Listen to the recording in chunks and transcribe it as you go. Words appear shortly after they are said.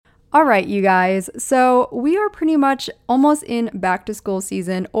All right, you guys. So we are pretty much almost in back to school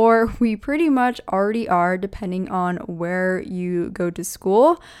season, or we pretty much already are, depending on where you go to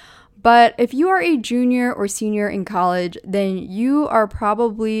school. But if you are a junior or senior in college, then you are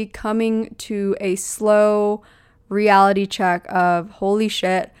probably coming to a slow reality check of holy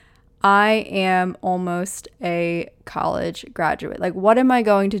shit, I am almost a college graduate. Like, what am I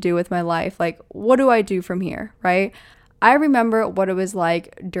going to do with my life? Like, what do I do from here, right? I remember what it was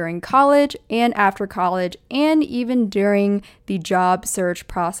like during college and after college, and even during the job search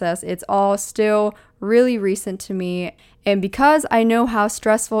process. It's all still really recent to me. And because I know how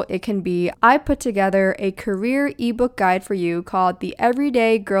stressful it can be, I put together a career ebook guide for you called The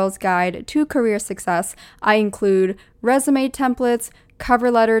Everyday Girl's Guide to Career Success. I include resume templates,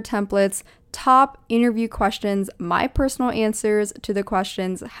 cover letter templates, top interview questions, my personal answers to the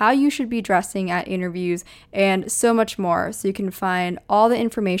questions, how you should be dressing at interviews, and so much more. So you can find all the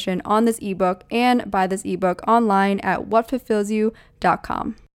information on this ebook and buy this ebook online at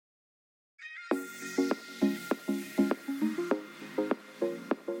whatfulfillsyou.com.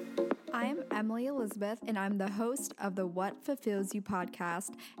 I'm Emily Elizabeth, and I'm the host of the What Fulfills You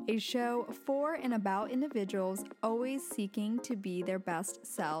podcast, a show for and about individuals always seeking to be their best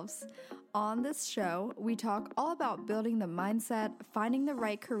selves. On this show, we talk all about building the mindset, finding the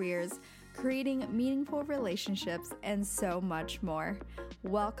right careers, creating meaningful relationships, and so much more.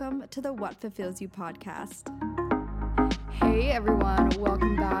 Welcome to the What Fulfills You podcast. Hey everyone,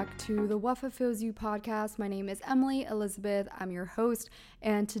 welcome back to the What Fulfills You podcast. My name is Emily Elizabeth. I'm your host,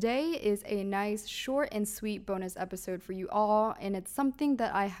 and today is a nice, short, and sweet bonus episode for you all, and it's something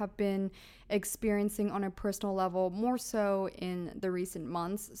that I have been experiencing on a personal level, more so in the recent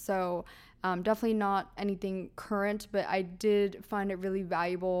months. So definitely not anything current, but I did find it really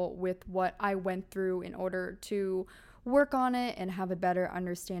valuable with what I went through in order to work on it and have a better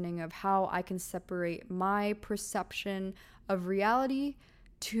understanding of how I can separate my perception of reality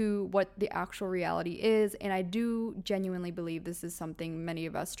to what the actual reality is. And I do genuinely believe this is something many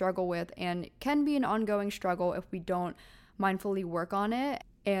of us struggle with and can be an ongoing struggle if we don't mindfully work on it.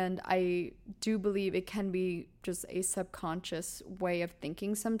 And I do believe it can be just a subconscious way of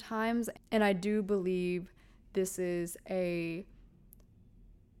thinking sometimes. And I do believe this is a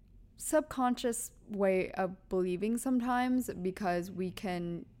subconscious way of believing sometimes because we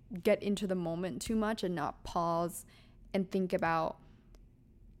can get into the moment too much and not pause and think about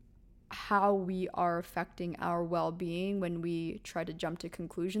how we are affecting our well-being when we try to jump to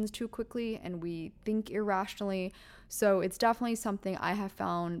conclusions too quickly and we think irrationally. So it's definitely something I have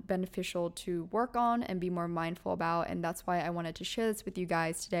found beneficial to work on and be more mindful about, and that's why I wanted to share this with you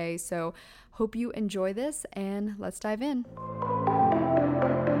guys today. So hope you enjoy this, and let's dive in.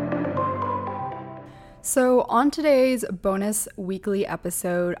 So on today's bonus weekly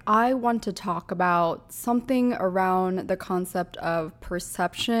episode, I want to talk about something around the concept of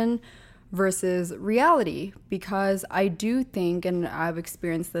perception versus reality, because I do think, and I've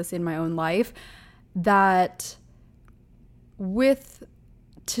experienced this in my own life, that with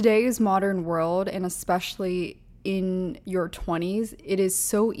today's modern world, and especially in your 20s, it is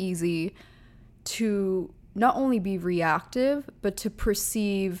so easy to not only be reactive, but to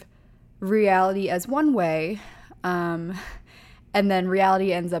perceive reality as one way, and then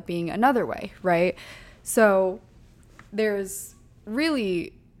reality ends up being another way, right? So there's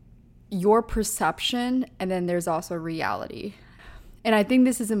really your perception, and then there's also reality. And I think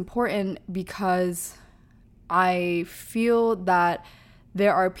this is important because I feel that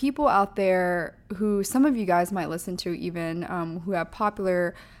there are people out there who some of you guys might listen to even, who have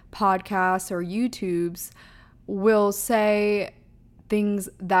popular podcasts or YouTubes, will say things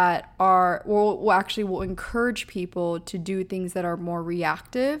that are, will encourage people to do things that are more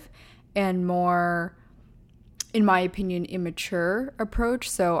reactive and more, in my opinion, immature approach.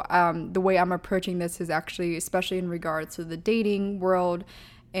 So the way I'm approaching this is actually, especially in regards to the dating world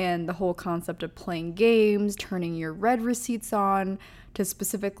and the whole concept of playing games, turning your read receipts on to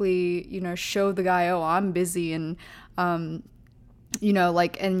specifically, show the guy, oh, I'm busy, and and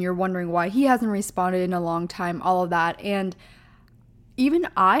you're wondering why he hasn't responded in a long time, all of that. And even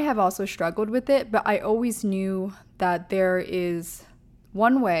I have also struggled with it, but I always knew that there is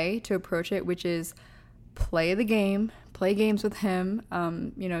one way to approach it, which is play games with him,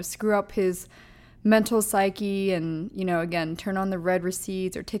 screw up his mental psyche and, again, turn on the read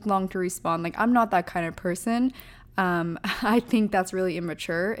receipts or take long to respond. Like, I'm not that kind of person. I think that's really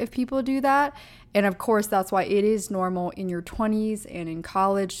immature if people do that. And of course, that's why it is normal in your 20s and in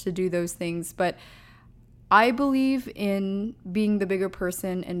college to do those things. But I believe in being the bigger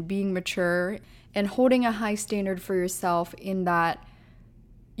person and being mature and holding a high standard for yourself, in that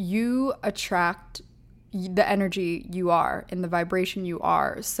you attract the energy you are and the vibration you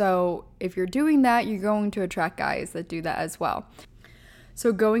are. So if you're doing that, you're going to attract guys that do that as well.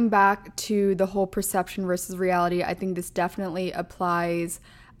 So going back to the whole perception versus reality, I think this definitely applies,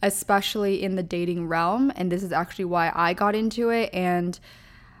 especially in the dating realm. And this is actually why I got into it. And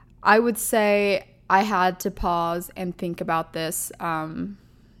I would say I had to pause and think about this.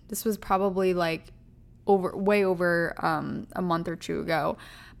 This was probably like way over a month or two ago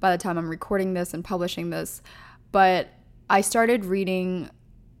by the time I'm recording this and publishing this. But I started reading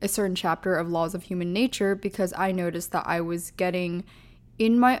a certain chapter of Laws of Human Nature because I noticed that I was getting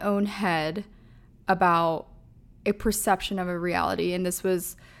in my own head about a perception of a reality. And this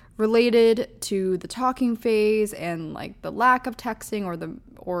was related to the talking phase and like the lack of texting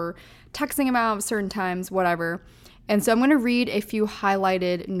or texting amount of certain times, whatever. And so I'm going to read a few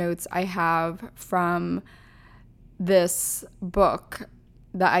highlighted notes I have from this book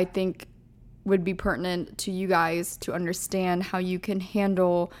that I think would be pertinent to you guys to understand how you can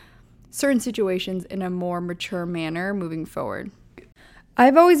handle certain situations in a more mature manner moving forward.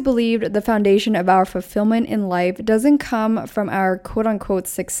 I've always believed the foundation of our fulfillment in life doesn't come from our quote-unquote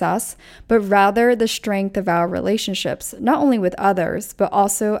success, but rather the strength of our relationships, not only with others, but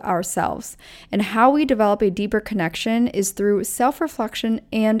also ourselves. And how we develop a deeper connection is through self-reflection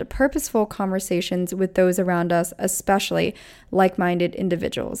and purposeful conversations with those around us, especially like-minded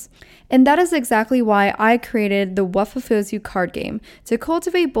individuals. And that is exactly why I created the What Fulfills You card game, to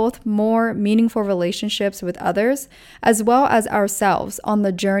cultivate both more meaningful relationships with others, as well as ourselves on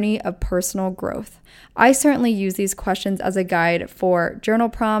the journey of personal growth. I certainly use these questions as a guide for journal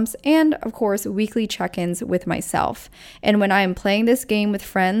prompts and, of course, weekly check-ins with myself. And when I am playing this game with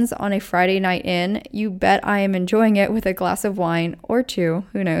friends on a Friday night in, you bet I am enjoying it with a glass of wine or two,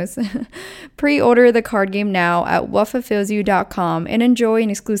 who knows. Pre-order the card game now at whatfulfillsyou.com and enjoy an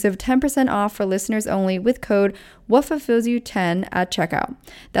exclusive 10% off for listeners only with code whatfulfillsyou10 at checkout.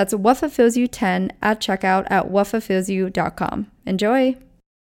 That's whatfulfillsyou10 at checkout at whatfulfillsyou.com. Enjoy!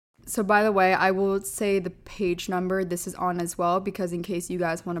 So by the way, I will say the page number this is on as well, because in case you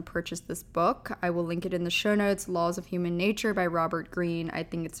guys want to purchase this book, I will link it in the show notes, Laws of Human Nature by Robert Greene. I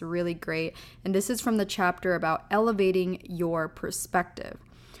think it's really great. And this is from the chapter about elevating your perspective.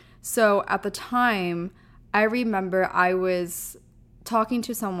 So at the time, I remember I was talking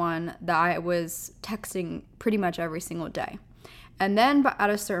to someone that I was texting pretty much every single day. And then at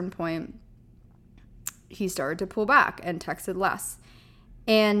a certain point, he started to pull back and texted less.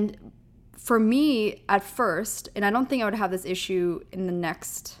 And for me at first, and I don't think I would have this issue in the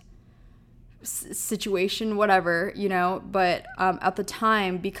next situation, whatever, but at the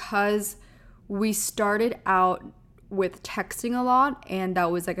time, because we started out with texting a lot and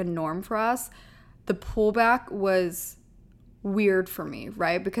that was like a norm for us, the pullback was weird for me,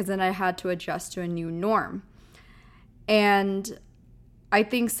 right? Because then I had to adjust to a new norm. And I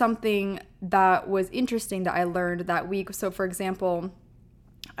think something that was interesting that I learned that week, so for example,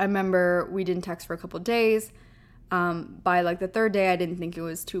 I remember we didn't text for a couple of days. By like the third day, I didn't think it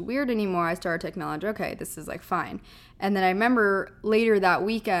was too weird anymore. I started to acknowledge, okay, this is like fine. And then I remember later that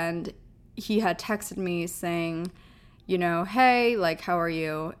weekend, he had texted me saying, hey, like, how are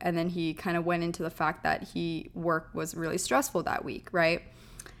you? And then he kind of went into the fact that work was really stressful that week, right?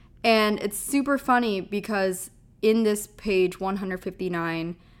 And it's super funny because in this page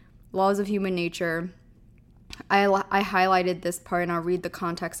 159, Laws of Human Nature, I highlighted this part and I'll read the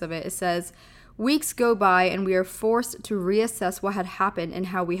context of it. It says, weeks go by and we are forced to reassess what had happened and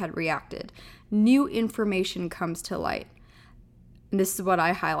how we had reacted. New information comes to light. And this is what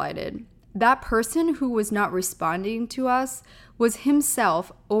I highlighted. That person who was not responding to us was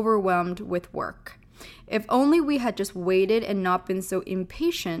himself overwhelmed with work. If only we had just waited and not been so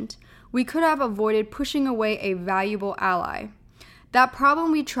impatient, we could have avoided pushing away a valuable ally. That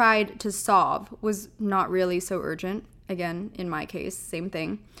problem we tried to solve was not really so urgent. Again, in my case, same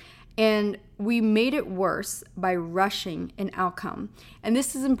thing. And we made it worse by rushing an outcome. And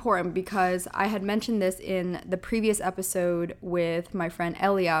this is important because I had mentioned this in the previous episode with my friend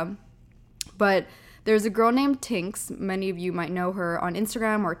Elia. But there's a girl named Tinks. Many of you might know her on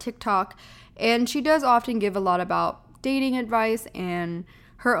Instagram or TikTok. And she does often give a lot about dating advice and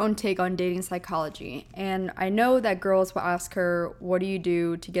her own take on dating psychology. And I know that girls will ask her, what do you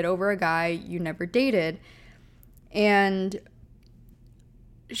do to get over a guy you never dated? And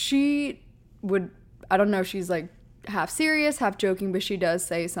she would, I don't know if she's like half serious, half joking, but she does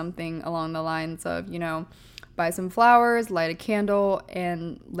say something along the lines of, buy some flowers, light a candle,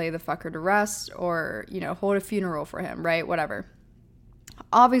 and lay the fucker to rest, or, hold a funeral for him, right? Whatever.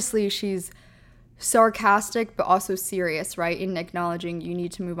 Obviously, she's sarcastic but also serious, right? In acknowledging you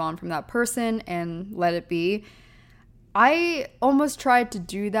need to move on from that person and let it be. I almost tried to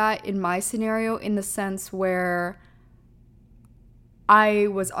do that in my scenario, in the sense where I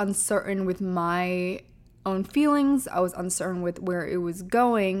was uncertain with my own feelings. I was uncertain with where it was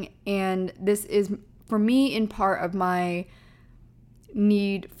going. And this is, for me, in part of my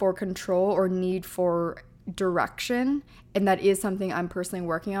need for control or need for direction. And that is something I'm personally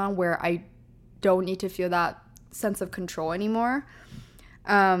working on, where I don't need to feel that sense of control anymore.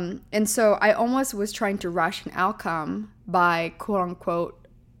 And so I almost was trying to rush an outcome by, quote unquote,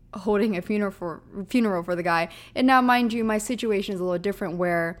 holding a funeral for the guy. And now, mind you, my situation is a little different,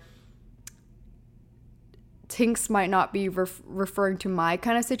 where Tinks might not be referring to my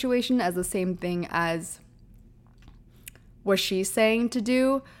kind of situation as the same thing as what she's saying to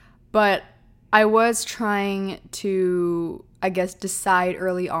do. But I was trying to, I guess, decide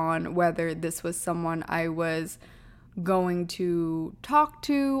early on whether this was someone I was going to talk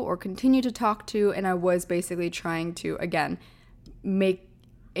to or continue to talk to. And I was basically trying to, again, make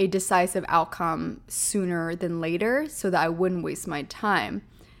a decisive outcome sooner than later so that I wouldn't waste my time.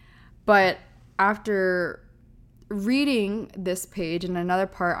 But after reading this page, and another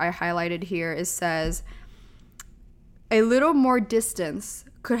part I highlighted here, it says, a little more distance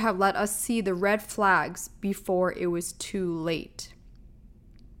could have let us see the red flags before it was too late.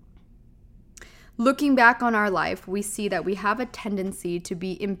 Looking back on our life, we see that we have a tendency to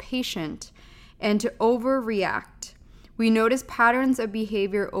be impatient and to overreact. We notice patterns of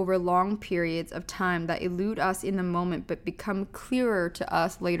behavior over long periods of time that elude us in the moment but become clearer to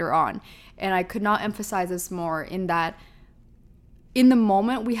us later on. And I could not emphasize this more, in that in the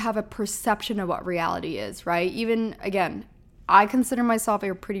moment we have a perception of what reality is, right? Even, again, I consider myself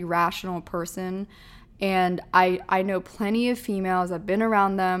a pretty rational person, and I know plenty of females, I've been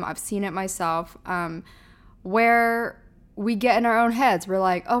around them, I've seen it myself, where we get in our own heads. We're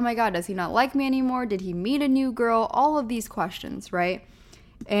like, oh my God, does he not like me anymore? Did he meet a new girl? All of these questions, right?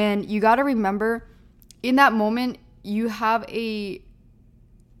 And you got to remember, in that moment, you have a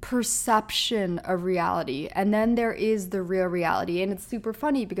perception of reality, and then there is the real reality. And it's super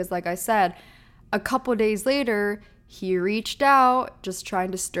funny because, like I said, a couple days later, he reached out, just trying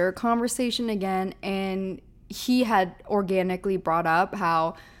to stir conversation again, and he had organically brought up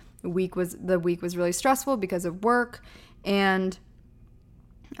how the week was really stressful because of work. And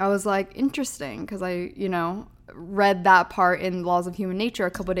I was like, interesting, because I, read that part in Laws of Human Nature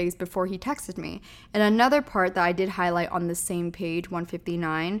a couple days before he texted me. And another part that I did highlight on the same page,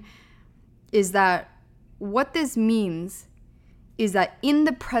 159, is that what this means is that in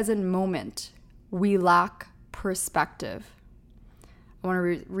the present moment, we lack perspective. I want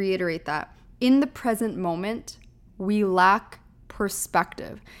to reiterate that. In the present moment, we lack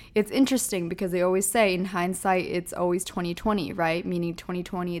perspective. It's interesting because they always say in hindsight, it's always 20/20, right? Meaning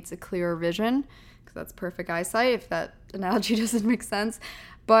 20/20, it's a clearer vision, because that's perfect eyesight, if that analogy doesn't make sense.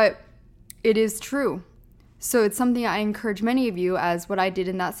 But it is true. So it's something I encourage many of you, as what I did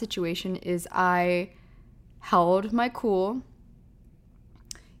in that situation is I held my cool,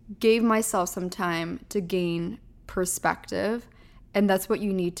 gave myself some time to gain perspective. And that's what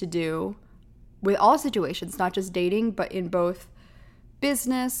you need to do with all situations, not just dating, but in both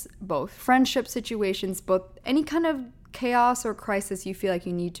business, both friendship situations, both any kind of chaos or crisis you feel like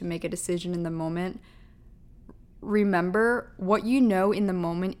you need to make a decision in the moment. Remember, what you know in the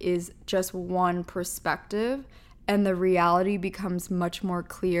moment is just one perspective, and the reality becomes much more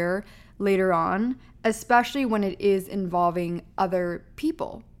clear later on, especially when it is involving other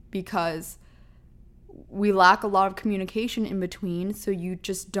people, because we lack a lot of communication in between, so you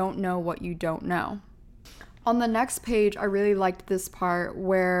just don't know what you don't know. On the next page, I really liked this part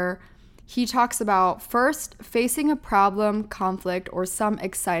where he talks about, first, facing a problem, conflict, or some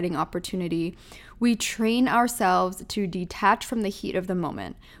exciting opportunity. We train ourselves to detach from the heat of the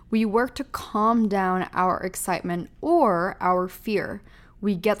moment. We work to calm down our excitement or our fear.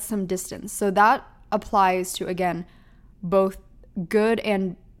 We get some distance. So that applies to, again, both good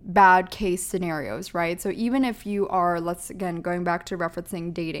and bad case scenarios, right? So even if you are, let's again, going back to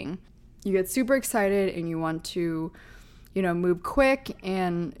referencing dating, you get super excited and you want to, move quick,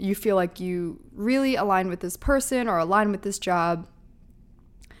 and you feel like you really align with this person or align with this job,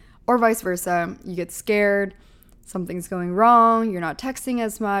 or vice versa. You get scared, something's going wrong, you're not texting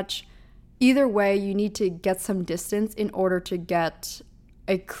as much. Either way, you need to get some distance in order to get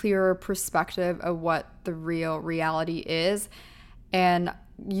a clearer perspective of what the real reality is. And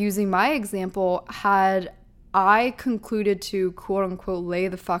using my example, had I concluded to quote unquote lay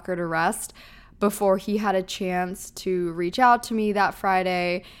the fucker to rest before he had a chance to reach out to me that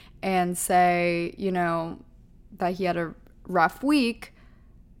Friday and say, that he had a rough week,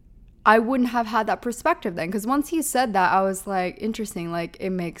 I wouldn't have had that perspective then. Because once he said that, I was like, interesting, like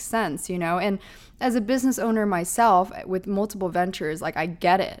it makes sense, And as a business owner myself with multiple ventures, like I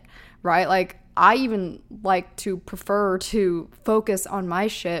get it, right? Like I even like to prefer to focus on my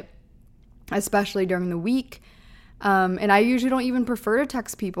shit, especially during the week. And I usually don't even prefer to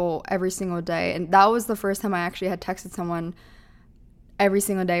text people every single day. And that was the first time I actually had texted someone every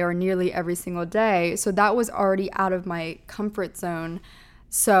single day or nearly every single day. So that was already out of my comfort zone.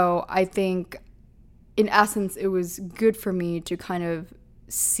 So I think in essence, it was good for me to kind of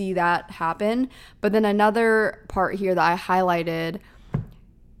see that happen. But then another part here that I highlighted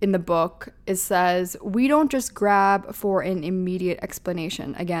in the book, it says, we don't just grab for an immediate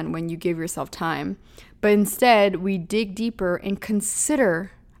explanation, again, when you give yourself time, but instead we dig deeper and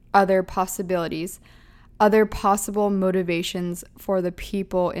consider other possibilities, other possible motivations for the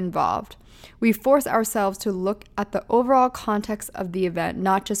people involved. We force ourselves to look at the overall context of the event,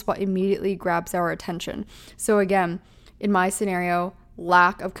 not just what immediately grabs our attention. So again, in my scenario,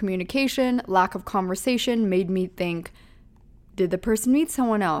 lack of communication, lack of conversation made me think, did the person meet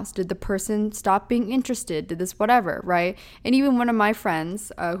someone else? Did the person stop being interested? Did this whatever, right? And even one of my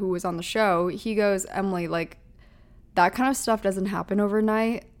friends who was on the show, he goes, Emily, like that kind of stuff doesn't happen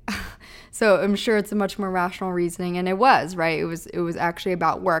overnight. So I'm sure it's a much more rational reasoning, and it was, right? It was actually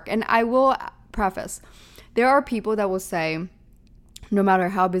about work. And I will preface, there are people that will say, no matter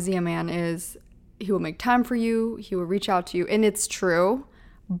how busy a man is, he will make time for you, he will reach out to you, and it's true,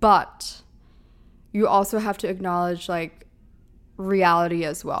 but you also have to acknowledge like reality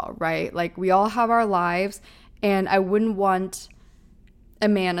as well, right? Like we all have our lives, and I wouldn't want a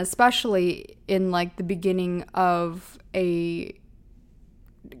man, especially in like the beginning of a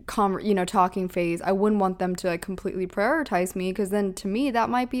talking phase, I wouldn't want them to like completely prioritize me, because then to me that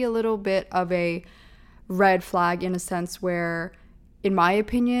might be a little bit of a red flag in a sense where, in my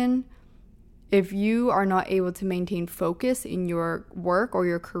opinion, if you are not able to maintain focus in your work or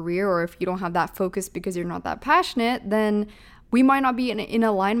your career, or if you don't have that focus because you're not that passionate, then we might not be in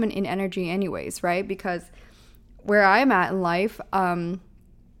alignment in energy anyways, right? Because where I'm at in life,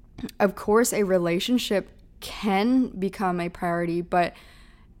 of course a relationship can become a priority, but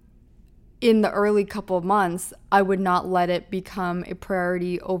in the early couple of months, I would not let it become a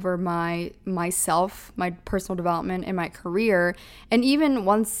priority over myself, my personal development, and my career. And even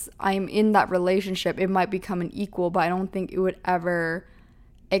once I'm in that relationship, it might become an equal, but I don't think it would ever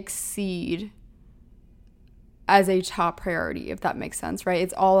exceed as a top priority, if that makes sense, right?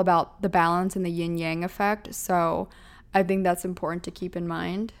 It's all about the balance and the yin-yang effect. So I think that's important to keep in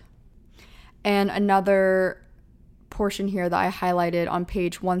mind. And another portion here that I highlighted on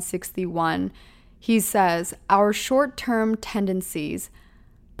page 161, he says, our short-term tendencies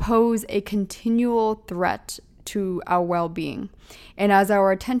pose a continual threat to our well-being. And as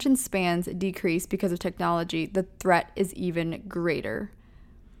our attention spans decrease because of technology, the threat is even greater.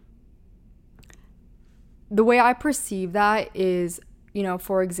 The way I perceive that is,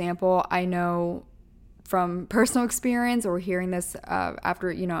 for example, I know from personal experience or hearing this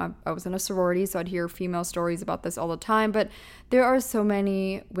after, I was in a sorority, so I'd hear female stories about this all the time. But there are so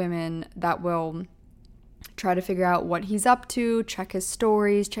many women that will try to figure out what he's up to, check his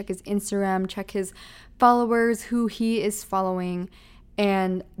stories, check his Instagram, check his followers, who he is following.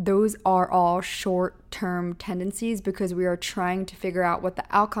 And those are all short-term tendencies because we are trying to figure out what the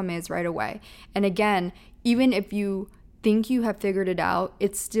outcome is right away. And again, even if you think you have figured it out,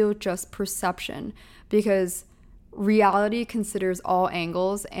 it's still just perception, because reality considers all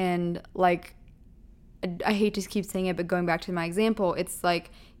angles. And like, I hate to keep saying it, but going back to my example, it's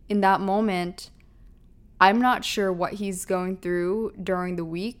like in that moment, I'm not sure what he's going through during the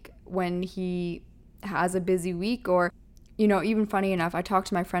week when he has a busy week. Or, even funny enough, I talked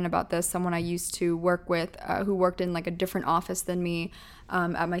to my friend about this, someone I used to work with who worked in like a different office than me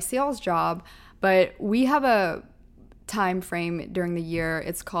at my sales job. But we have a time frame during the year.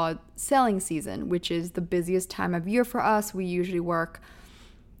 It's called selling season, which is the busiest time of year for us. We usually work,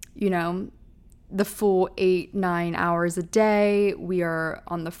 the full 8-9 hours a day. We are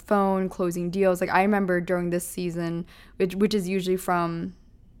on the phone closing deals. Like I remember during this season, which is usually from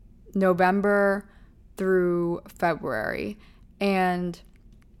November through February. And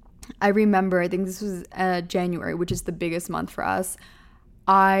I remember, I think this was January, which is the biggest month for us.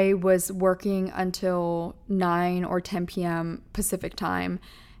 I was working until 9 or 10 p.m. Pacific time,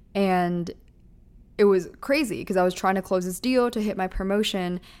 and it was crazy because I was trying to close this deal to hit my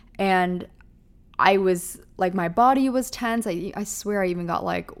promotion, and I was like, my body was tense. I swear I even got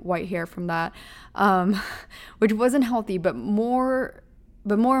like white hair from that, which wasn't healthy. But more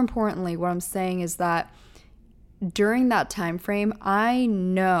But more importantly, what I'm saying is that during that time frame, I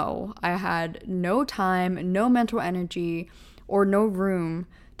know I had no time, no mental energy, or no room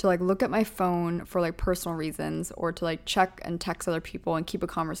to like look at my phone for like personal reasons, or to like check and text other people and keep a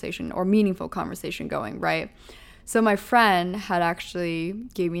conversation or meaningful conversation going, right? So my friend had actually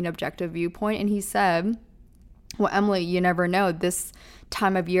gave me an objective viewpoint, and he said, well, Emily, you never know. This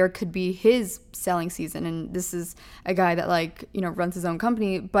time of year could be his selling season. And this is a guy that like, runs his own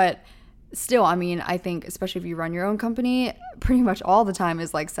company. But still, I mean, I think especially if you run your own company, pretty much all the time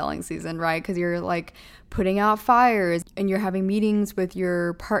is like selling season, right? Because you're like putting out fires and you're having meetings with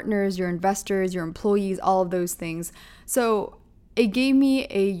your partners, your investors, your employees, all of those things. So it gave me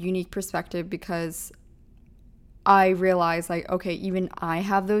a unique perspective because I realized like, okay, even I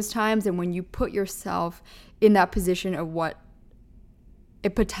have those times. And when you put yourself in that position of what a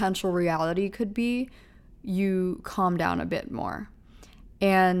potential reality could be, you calm down a bit more.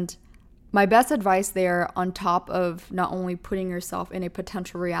 And my best advice there, on top of not only putting yourself in a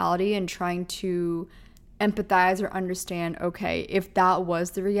potential reality and trying to empathize or understand, okay, if that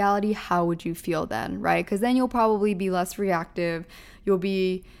was the reality, how would you feel then, right? Because then you'll probably be less reactive. You'll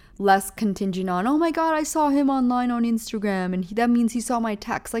be less contingent on, oh my God, I saw him online on Instagram and that means he saw my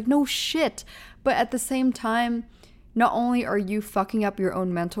text. Like, no shit. But at the same time, not only are you fucking up your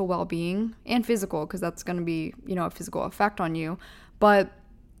own mental well-being and physical, because that's going to be, a physical effect on you, but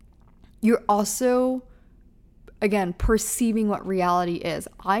you're also, again, perceiving what reality is.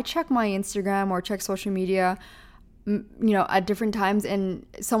 I check my Instagram or check social media, at different times, and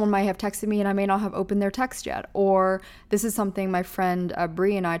someone might have texted me and I may not have opened their text yet. Or this is something my friend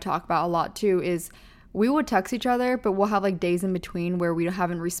Bree and I talk about a lot too, is we would text each other, but we'll have like days in between where we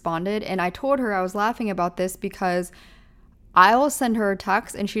haven't responded. And I told her, I was laughing about this because I will send her a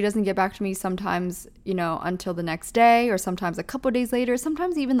text and she doesn't get back to me sometimes, until the next day, or sometimes a couple days later,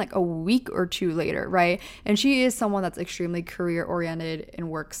 sometimes even like a week or two later, right? And she is someone that's extremely career oriented and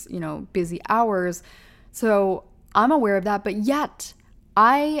works, busy hours. So I'm aware of that, but yet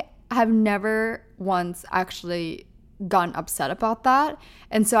I have never once actually gotten upset about that.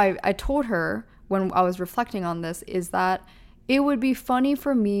 And so I told her when I was reflecting on this is that it would be funny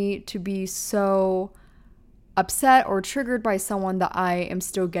for me to be so upset or triggered by someone that I am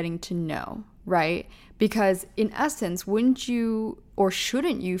still getting to know, right? Because in essence, wouldn't you or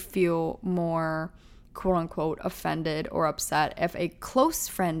shouldn't you feel more quote unquote offended or upset if a close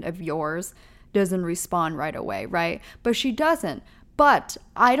friend of yours doesn't respond right away, right? But she doesn't. But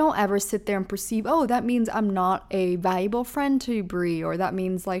I don't ever sit there and perceive, oh, that means I'm not a valuable friend to Bree, or that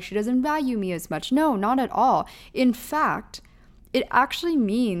means like she doesn't value me as much. No, not at all. In fact, it actually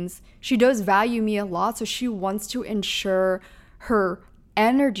means she does value me a lot, so she wants to ensure her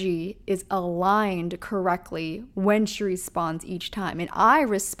energy is aligned correctly when she responds each time. And I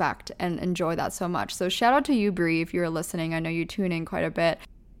respect and enjoy that so much. So shout out to you, Bree, if you're listening. I know you tune in quite a bit.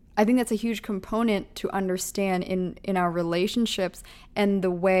 I think that's a huge component to understand in our relationships and the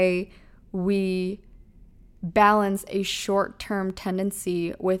way we balance a short-term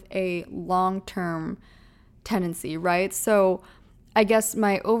tendency with a long-term tendency, right? So I guess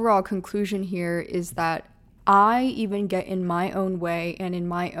my overall conclusion here is that I even get in my own way and in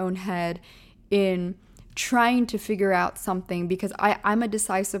my own head in trying to figure out something because I'm a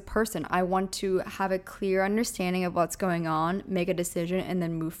decisive person. I want to have a clear understanding of what's going on, make a decision, and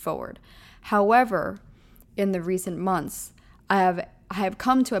then move forward. However, in the recent months, I have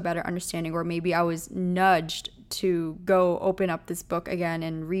come to a better understanding, or maybe I was nudged to go open up this book again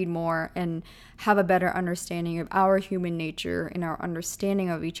and read more and have a better understanding of our human nature and our understanding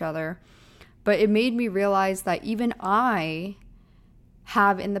of each other. But it made me realize that even I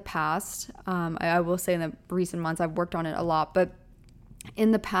have in the past, I will say in the recent months, I've worked on it a lot, but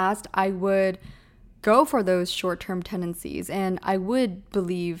in the past, I would go for those short-term tendencies and I would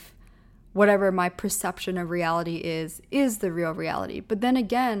believe whatever my perception of reality is the real reality. But then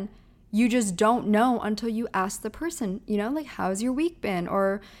again, you just don't know until you ask the person, like, how's your week been?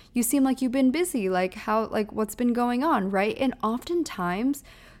 Or you seem like you've been busy, what's been going on, right? And oftentimes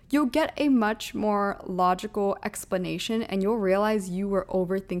you'll get a much more logical explanation and you'll realize you were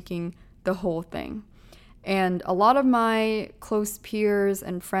overthinking the whole thing. And a lot of my close peers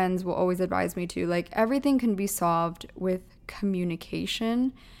and friends will always advise me to, like, everything can be solved with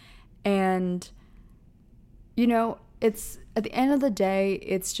communication. And, it's at the end of the day,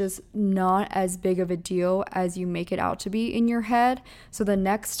 it's just not as big of a deal as you make it out to be in your head. So the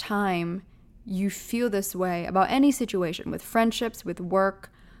next time you feel this way about any situation, with friendships, with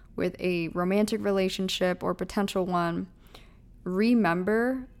work, with a romantic relationship or potential one,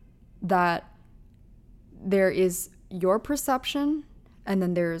 remember that there is your perception and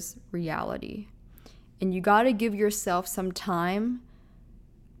then there's reality. And you got to give yourself some time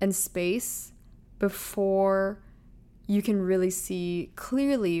and space before you can really see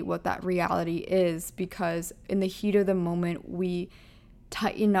clearly what that reality is, because in the heat of the moment, we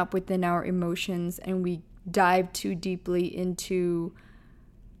tighten up within our emotions and we dive too deeply into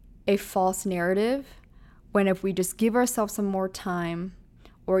a false narrative, when if we just give ourselves some more time,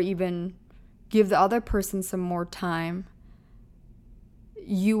 or even give the other person some more time,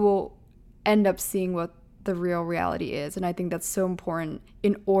 you will end up seeing what the real reality is. And I think that's so important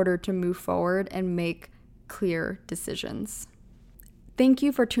in order to move forward and make clear decisions. Thank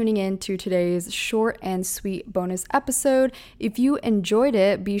you for tuning in to today's short and sweet bonus episode. If you enjoyed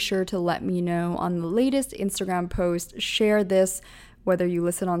it, be sure to let me know on the latest Instagram post. Share this, whether you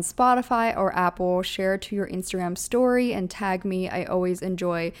listen on Spotify or Apple, share it to your Instagram story and tag me. I always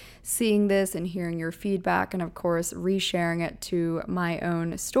enjoy seeing this and hearing your feedback, and of course, resharing it to my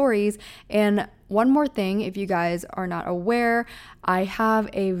own stories. And one more thing, if you guys are not aware, I have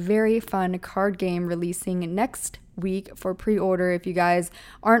a very fun card game releasing next week for pre-order. If you guys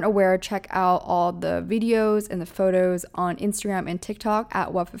aren't aware, check out all the videos and the photos on Instagram and TikTok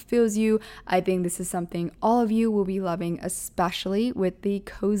at What Fulfills You. I think this is something all of you will be loving, especially with the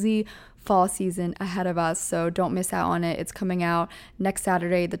cozy fall season ahead of us. So don't miss out on it. It's coming out next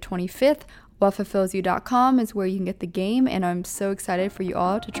Saturday, the 25th. WhatFulfillsYou.com is where you can get the game, and I'm so excited for you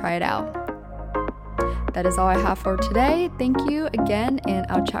all to try it out. That is all I have for today. Thank you again, and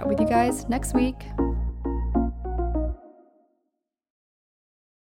I'll chat with you guys next week.